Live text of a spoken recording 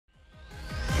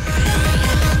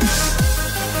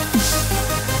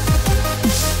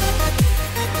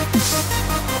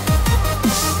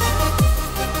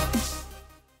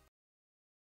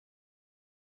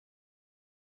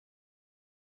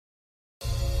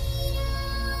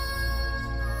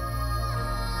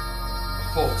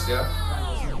Porcz, yeah?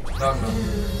 Don't know.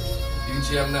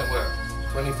 UGM Network,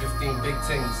 2015, big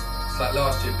things. It's like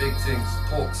last year, big things.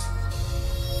 Porcz,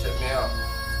 check me out.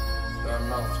 Don't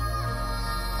know.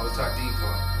 Hold tight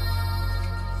deeper.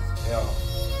 Yo.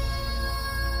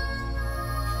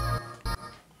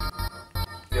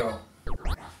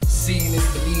 Seeing is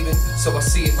believing, so I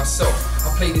see it myself. I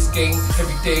play this game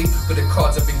every day, but the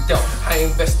cards have been dealt. I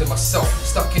invest in myself,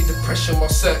 stuck in depression while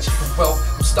searching for wealth.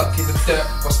 I'm stuck in the dirt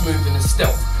whilst moving in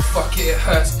stealth. Fuck it, it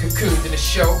hurts, cocooned in a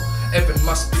shell. Heaven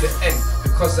must be the end,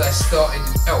 because I started in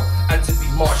L. Had to be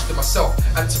marched to myself,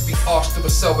 had to be arsed to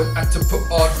myself, and had to put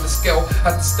hard on the scale.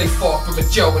 Had to stay far from a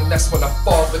jail, and that's when I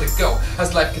father to go.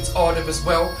 As life gets harder as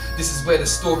well, this is where the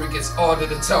story gets harder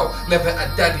to tell. Never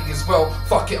had daddy as well,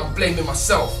 fuck it, I'm blaming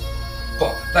myself.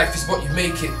 But life is what you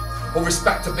make it, or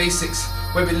respect to basics.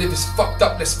 Where we live is fucked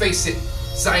up, let's face it.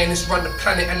 Zionists run the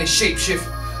planet and they shapeshift.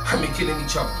 And we killing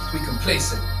each other, we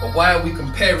complacent. But why are we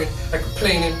comparing and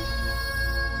complaining?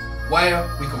 Why are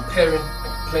we comparing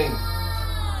and complaining?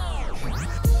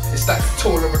 It's like the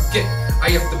taller I get, I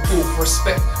have the ball for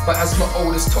respect. But as my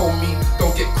oldest told me,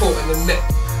 don't get caught in the net.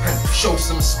 And show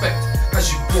some respect as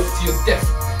you walk to your death.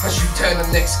 As you turn the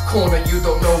next corner, you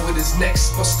don't know what is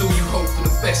next, but still you hope for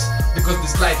the best, because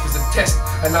this life is a test,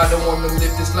 and I don't want to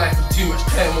live this life with too much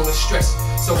turmoil and stress.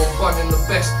 So I'm running the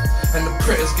best, and the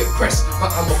prayers get pressed, but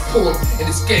I'm a pawn in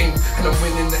this game, and I'm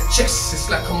winning that chess.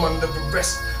 It's like I'm under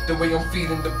arrest, the way I'm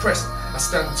feeling depressed. I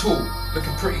stand tall,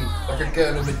 looking pretty, like a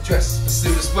girl in a dress. But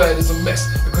still this world is a mess,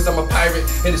 because I'm a pirate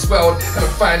in this world, and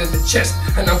I'm finding the chest,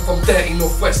 and I'm from dirty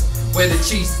Northwest, where the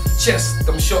cheese chest,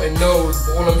 I'm shotting nose,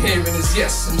 but all I'm hearing is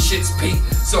yes, and shit's peak,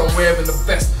 so I'm wearing the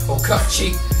best. I'll cut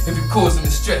cheek if you're causing the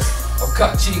stress. I'll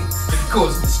cut cheek if you're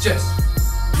causing the stress.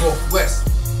 Northwest,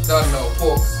 don't know,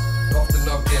 Porcz, off the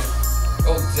knock in,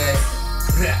 all day.